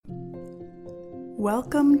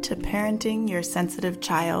Welcome to Parenting Your Sensitive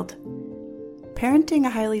Child. Parenting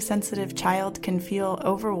a highly sensitive child can feel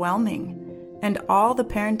overwhelming, and all the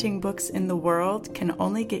parenting books in the world can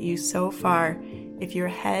only get you so far if your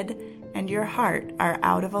head and your heart are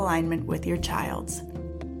out of alignment with your child's.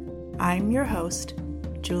 I'm your host,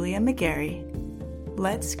 Julia McGarry.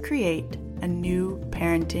 Let's create a new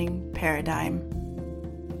parenting paradigm.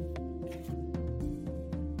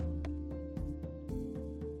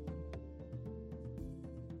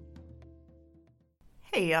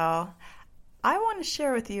 Hey y'all, I want to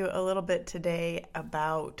share with you a little bit today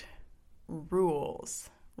about rules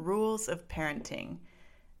of parenting.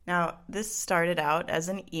 Now, this started out as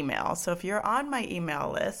an email, so if you're on my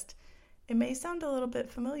email list, it may sound a little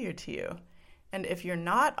bit familiar to you. And if you're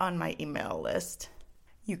not on my email list,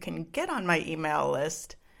 you can get on my email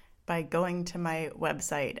list by going to my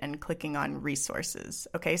website and clicking on resources.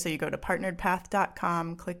 Okay, so you go to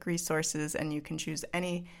partneredpath.com, click resources, and you can choose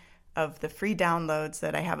any of the free downloads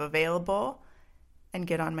that I have available and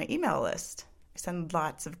get on my email list. I send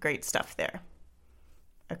lots of great stuff there.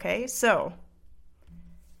 Okay, so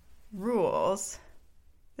rules.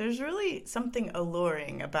 There's really something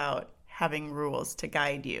alluring about having rules to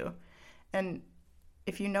guide you. And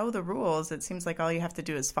if you know the rules, it seems like all you have to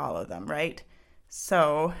do is follow them, right?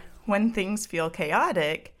 So when things feel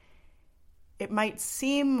chaotic, it might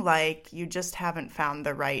seem like you just haven't found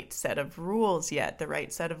the right set of rules yet, the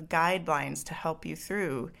right set of guidelines to help you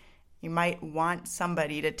through. You might want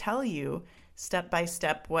somebody to tell you step by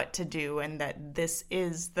step what to do and that this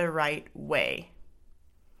is the right way.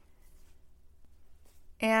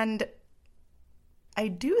 And I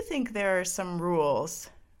do think there are some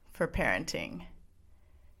rules for parenting,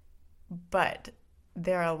 but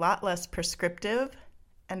they're a lot less prescriptive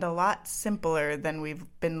and a lot simpler than we've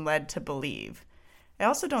been led to believe. I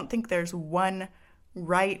also don't think there's one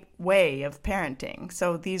right way of parenting.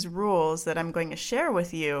 So these rules that I'm going to share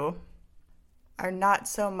with you are not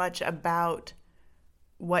so much about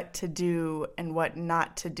what to do and what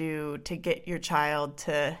not to do to get your child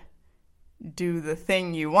to do the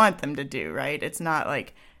thing you want them to do, right? It's not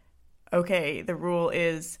like, okay, the rule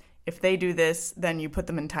is if they do this, then you put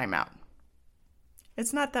them in timeout.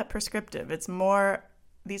 It's not that prescriptive.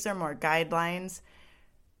 These are more guidelines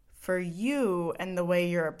for you and the way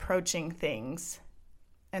you're approaching things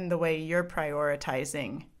and the way you're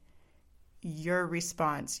prioritizing your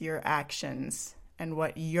response, your actions, and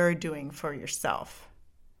what you're doing for yourself.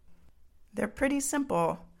 They're pretty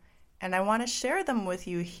simple, and I want to share them with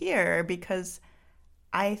you here because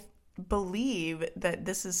I believe that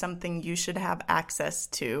this is something you should have access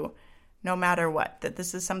to no matter what, that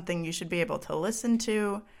this is something you should be able to listen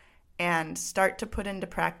to and start to put into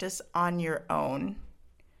practice on your own.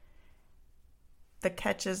 The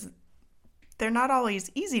catch is they're not always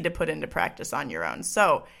easy to put into practice on your own.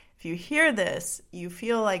 So if you hear this, you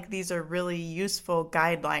feel like these are really useful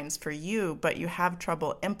guidelines for you, but you have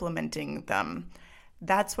trouble implementing them,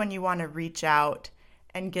 that's when you want to reach out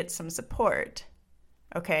and get some support.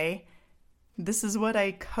 Okay? This is what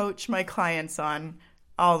I coach my clients on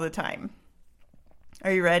all the time.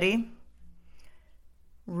 Are you ready?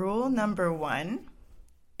 Rule number 1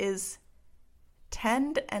 is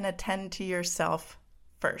tend and attend to yourself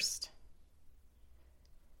first.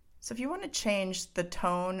 So if you want to change the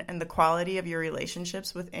tone and the quality of your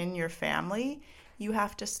relationships within your family, you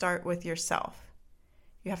have to start with yourself.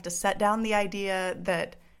 You have to set down the idea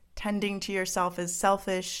that tending to yourself is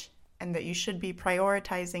selfish and that you should be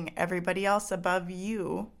prioritizing everybody else above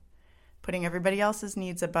you, putting everybody else's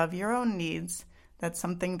needs above your own needs. That's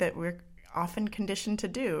something that we're often conditioned to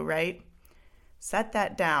do, right? Set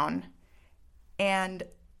that down and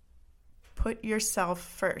put yourself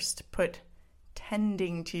first. Put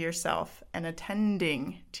tending to yourself and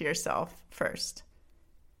attending to yourself first.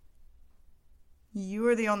 You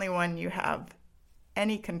are the only one you have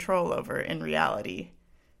any control over in reality.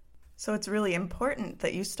 So it's really important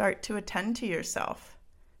that you start to attend to yourself,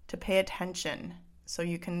 to pay attention so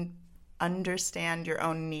you can understand your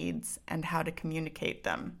own needs and how to communicate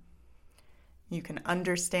them. You can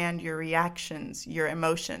understand your reactions, your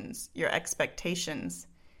emotions, your expectations,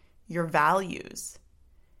 your values.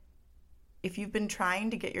 If you've been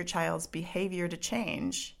trying to get your child's behavior to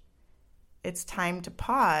change, it's time to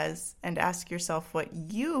pause and ask yourself what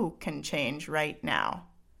you can change right now.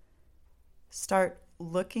 Start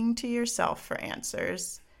looking to yourself for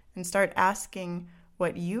answers and start asking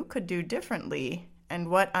what you could do differently and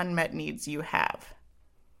what unmet needs you have.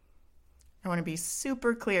 I want to be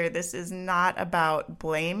super clear. This is not about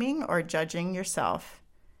blaming or judging yourself.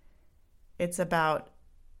 It's about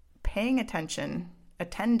paying attention,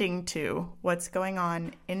 attending to what's going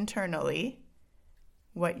on internally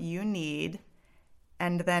what you need,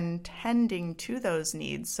 and then tending to those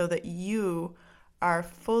needs so that you are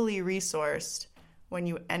fully resourced when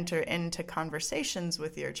you enter into conversations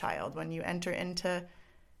with your child, when you enter into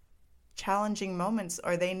challenging moments,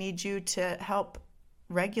 or they need you to help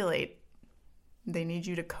regulate. They need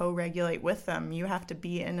you to co-regulate with them. You have to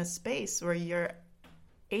be in a space where you're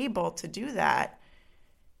able to do that.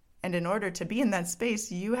 And in order to be in that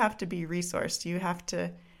space, you have to be resourced. You have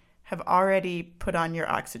to have already put on your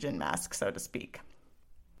oxygen mask, so to speak.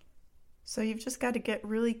 So you've just got to get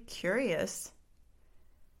really curious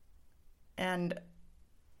and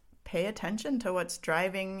pay attention to what's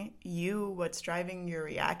driving you, what's driving your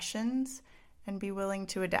reactions, and be willing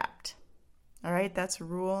to adapt. All right, that's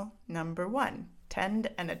rule number 1. Tend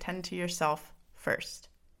and attend to yourself first.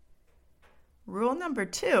 Rule number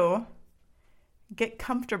 2, get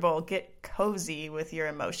comfortable, get cozy with your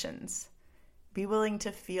emotions. Be willing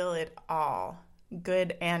to feel it all,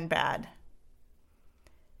 good and bad.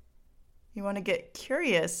 You want to get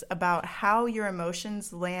curious about how your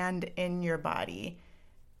emotions land in your body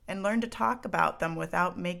and learn to talk about them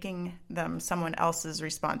without making them someone else's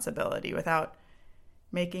responsibility, without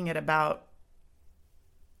making it about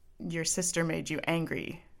your sister made you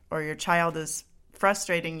angry or your child is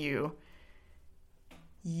frustrating you.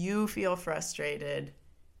 You feel frustrated.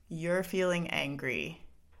 You're feeling angry.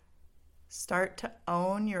 Start to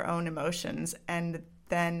own your own emotions and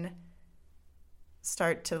then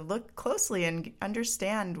start to look closely and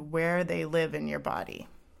understand where they live in your body.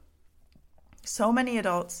 So many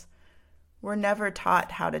adults were never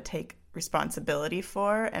taught how to take responsibility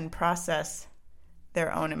for and process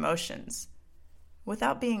their own emotions.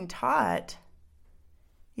 Without being taught,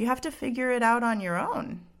 you have to figure it out on your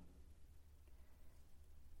own.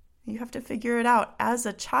 You have to figure it out as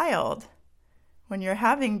a child. When you're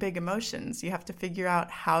having big emotions, you have to figure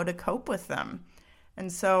out how to cope with them.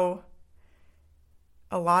 And so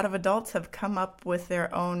a lot of adults have come up with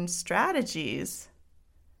their own strategies.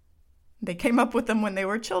 They came up with them when they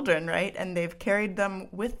were children, right? And they've carried them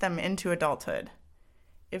with them into adulthood.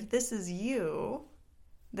 If this is you,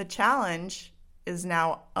 the challenge is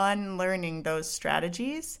now unlearning those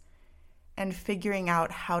strategies and figuring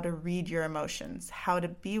out how to read your emotions, how to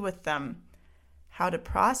be with them, how to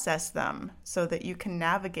process them so that you can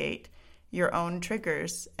navigate your own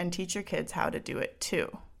triggers and teach your kids how to do it too.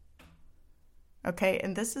 Okay,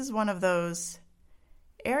 and this is one of those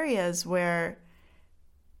areas where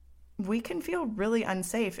we can feel really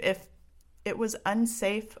unsafe. If it was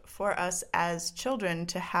unsafe for us as children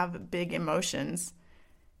to have big emotions,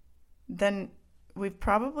 then we've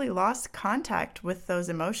probably lost contact with those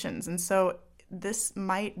emotions. And so this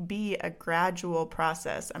might be a gradual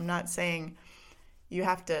process. I'm not saying you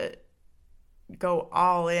have to go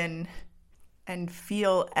all in and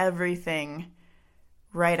feel everything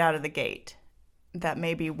right out of the gate. That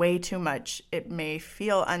may be way too much. It may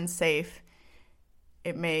feel unsafe.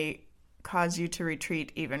 It may cause you to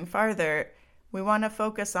retreat even farther. We want to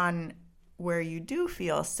focus on where you do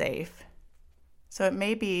feel safe. So it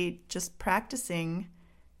may be just practicing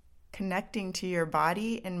connecting to your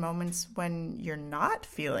body in moments when you're not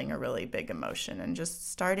feeling a really big emotion and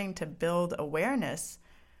just starting to build awareness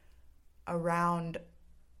around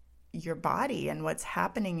your body and what's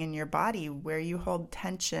happening in your body, where you hold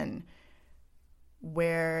tension,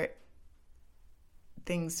 where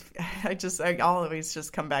things, I always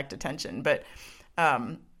just come back to tension, but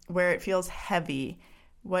where it feels heavy.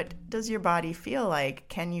 What does your body feel like?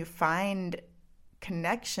 Can you find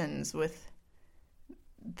connections with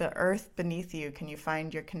the earth beneath you? Can you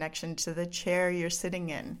find your connection to the chair you're sitting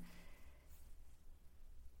in?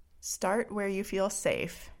 Start where you feel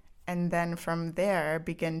safe, and then from there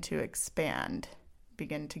begin to expand,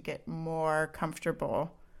 begin to get more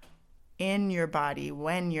comfortable in your body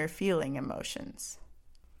when you're feeling emotions.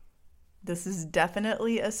 This is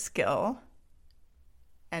definitely a skill,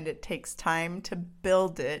 and it takes time to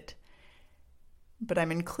build it. But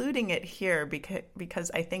I'm including it here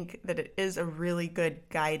because I think that it is a really good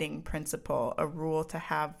guiding principle, a rule to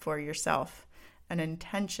have for yourself, an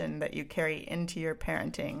intention that you carry into your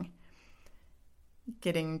parenting.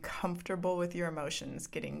 Getting comfortable with your emotions,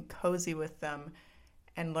 getting cozy with them,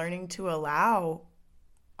 and learning to allow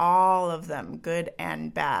all of them, good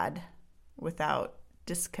and bad, without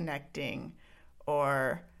disconnecting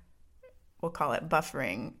or we'll call it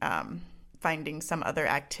buffering, finding some other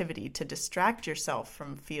activity to distract yourself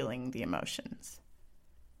from feeling the emotions.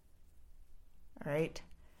 All right.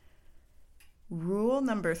 Rule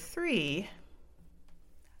number 3,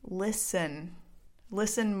 listen.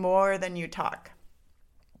 Listen more than you talk.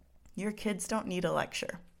 Your kids don't need a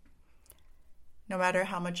lecture. No matter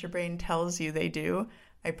how much your brain tells you they do,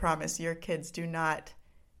 I promise your kids do not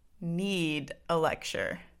need a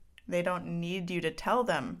lecture. They don't need you to tell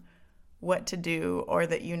them what to do or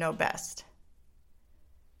that you know best.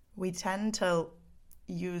 We tend to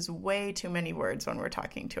use way too many words when we're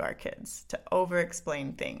talking to our kids, to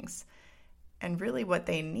over-explain things. And really what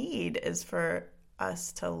they need is for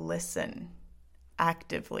us to listen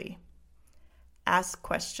actively. Ask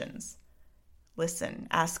questions. Listen,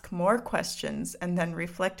 ask more questions, and then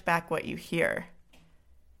reflect back what you hear.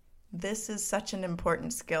 This is such an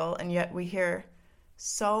important skill, and yet we hear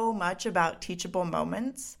so much about teachable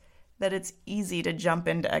moments that it's easy to jump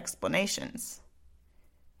into explanations.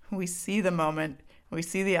 We see the moment, we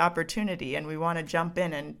see the opportunity, and we want to jump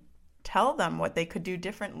in and tell them what they could do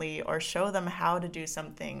differently, or show them how to do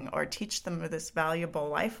something, or teach them this valuable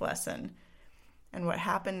life lesson. And what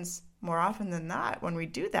happens more often than not when we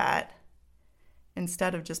do that,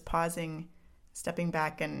 instead of just pausing, stepping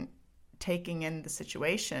back, and taking in the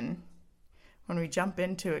situation, when we jump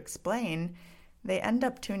in to explain, they end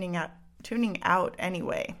up tuning out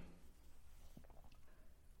anyway.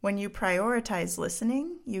 When you prioritize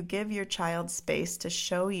listening, you give your child space to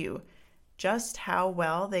show you just how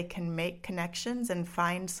well they can make connections and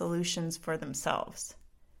find solutions for themselves.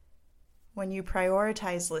 When you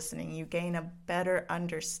prioritize listening, you gain a better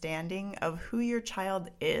understanding of who your child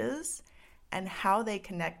is and how they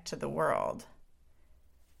connect to the world.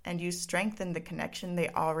 And you strengthen the connection they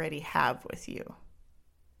already have with you.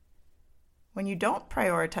 When you don't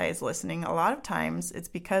prioritize listening, a lot of times it's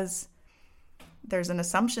because there's an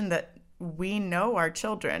assumption that we know our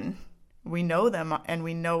children, we know them, and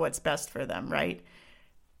we know what's best for them, right?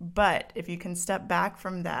 But if you can step back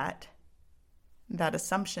from that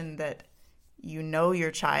assumption that you know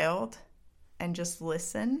your child and just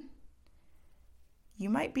listen, you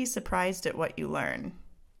might be surprised at what you learn.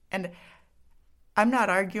 And I'm not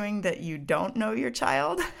arguing that you don't know your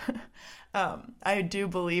child. I do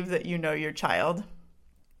believe that you know your child.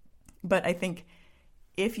 But I think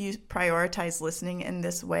if you prioritize listening in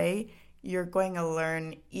this way, you're going to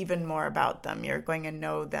learn even more about them. You're going to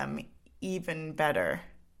know them even better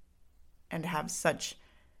and have such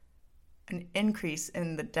an increase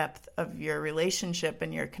in the depth of your relationship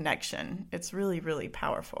and your connection. It's really, really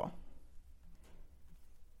powerful.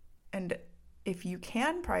 And if you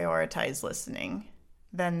can prioritize listening,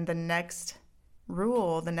 then the next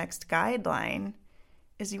rule, the next guideline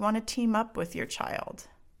is you want to team up with your child.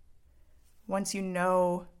 Once you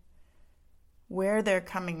know where they're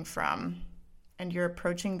coming from and you're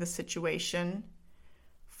approaching the situation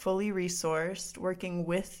fully resourced, working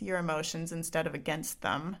with your emotions instead of against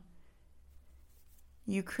them,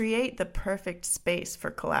 you create the perfect space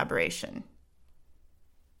for collaboration.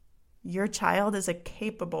 Your child is a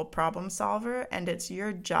capable problem solver, and it's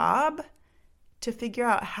your job to figure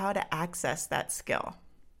out how to access that skill.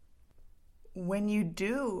 When you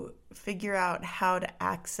do figure out how to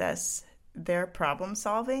access their problem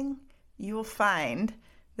solving, you will find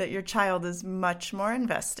that your child is much more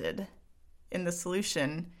invested in the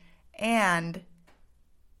solution, and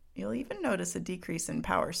you'll even notice a decrease in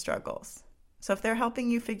power struggles. So if they're helping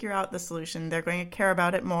you figure out the solution, they're going to care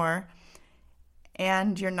about it more,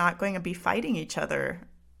 and you're not going to be fighting each other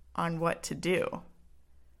on what to do.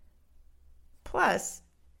 Plus,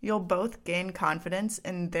 you'll both gain confidence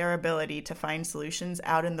in their ability to find solutions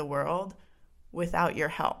out in the world without your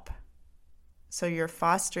help. So you're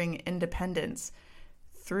fostering independence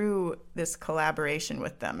through this collaboration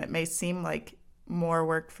with them. It may seem like more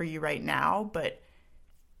work for you right now, but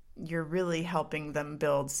you're really helping them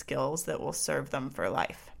build skills that will serve them for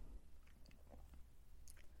life.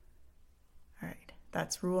 All right,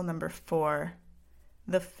 that's rule number 4.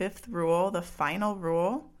 The 5th rule, the final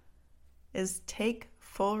rule, is take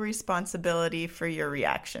full responsibility for your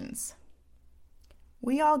reactions.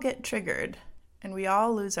 We all get triggered, and we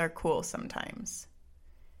all lose our cool sometimes.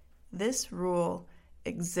 This rule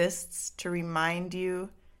exists to remind you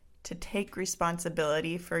to take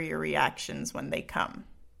responsibility for your reactions when they come.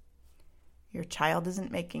 Your child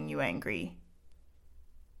isn't making you angry.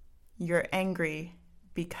 You're angry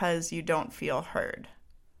because you don't feel heard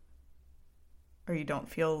or you don't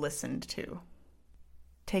feel listened to.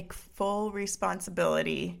 Take full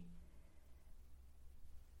responsibility,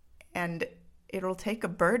 and it'll take a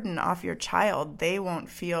burden off your child. They won't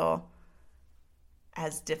feel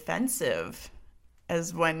as defensive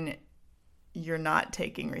as when you're not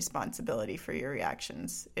taking responsibility for your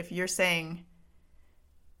reactions. If you're saying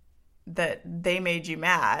that they made you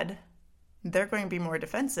mad, they're going to be more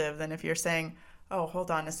defensive than if you're saying, oh, hold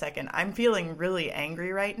on a second, I'm feeling really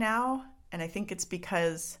angry right now, and I think it's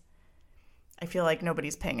because I feel like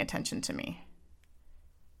nobody's paying attention to me.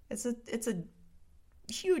 It's a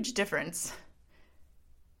huge difference.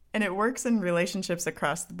 And it works in relationships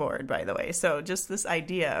across the board, by the way. So just this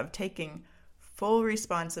idea of taking full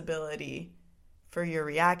responsibility for your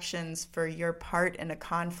reactions, for your part in a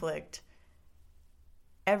conflict,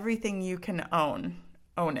 everything you can own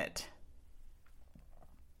it.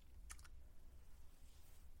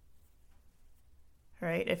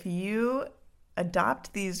 Right? If you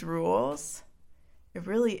adopt these rules, it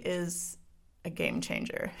really is a game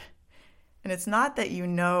changer. And it's not that you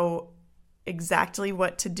know exactly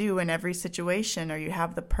what to do in every situation or you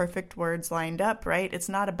have the perfect words lined up, right? It's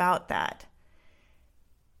not about that.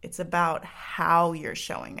 It's about how you're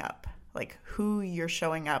showing up, like who you're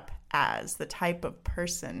showing up as, the type of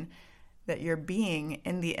person that you're being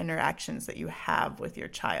in the interactions that you have with your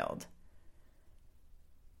child.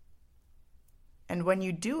 And when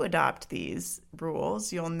you do adopt these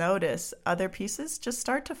rules, you'll notice other pieces just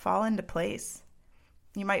start to fall into place.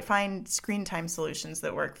 You might find screen time solutions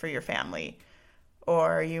that work for your family,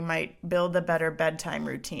 or you might build a better bedtime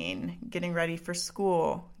routine. Getting ready for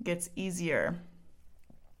school gets easier.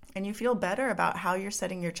 And you feel better about how you're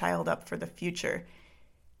setting your child up for the future,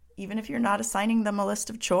 even if you're not assigning them a list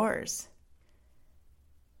of chores.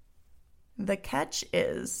 The catch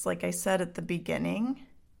is, like I said at the beginning,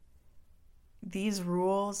 these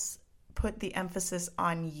rules put the emphasis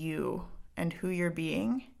on you and who you're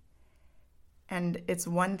being. And it's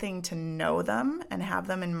one thing to know them and have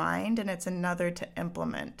them in mind, and it's another to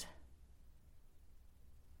implement.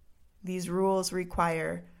 These rules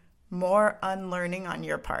require more unlearning on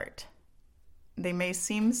your part. They may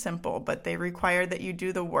seem simple, but they require that you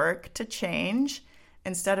do the work to change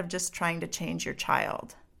instead of just trying to change your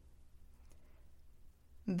child.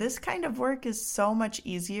 This kind of work is so much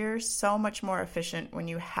easier, so much more efficient when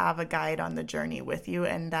you have a guide on the journey with you,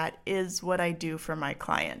 and that is what I do for my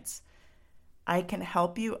clients. I can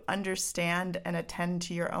help you understand and attend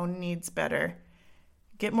to your own needs better,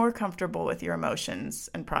 get more comfortable with your emotions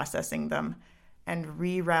and processing them, and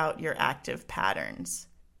reroute your active patterns.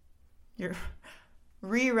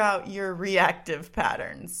 Reroute your reactive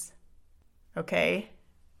patterns. Okay?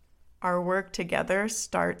 Our work together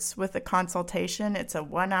starts with a consultation. It's a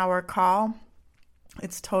 1-hour call.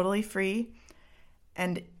 It's totally free.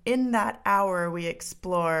 And in that hour, we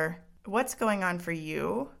explore what's going on for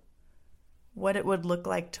you, what it would look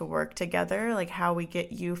like to work together, like how we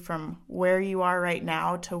get you from where you are right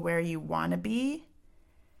now to where you want to be,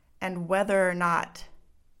 and whether or not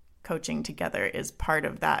coaching together is part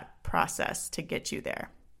of that process to get you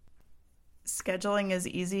there. Scheduling is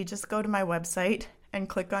easy. Just go to my website and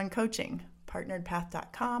click on coaching,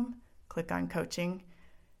 partneredpath.com, click on coaching,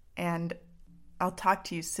 and I'll talk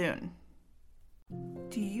to you soon.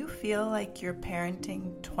 Do you feel like you're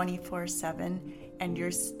parenting 24/7 and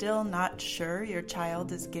you're still not sure your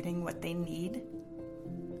child is getting what they need?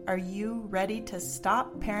 Are you ready to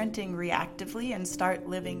stop parenting reactively and start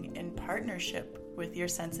living in partnership with your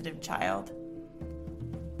sensitive child?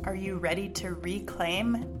 Are you ready to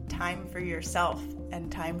reclaim time for yourself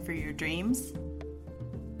and time for your dreams?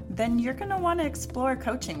 Then you're going to want to explore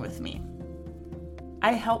coaching with me.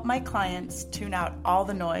 I help my clients tune out all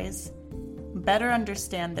the noise, better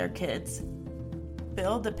understand their kids,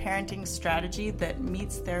 build a parenting strategy that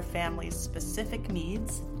meets their family's specific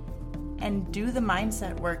needs, and do the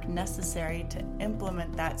mindset work necessary to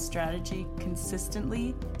implement that strategy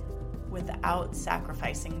consistently without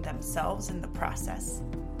sacrificing themselves in the process.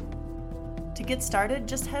 To get started,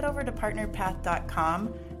 just head over to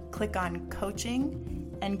partneredpath.com, click on coaching,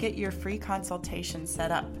 and get your free consultation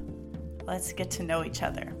set up. Let's get to know each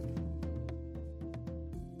other.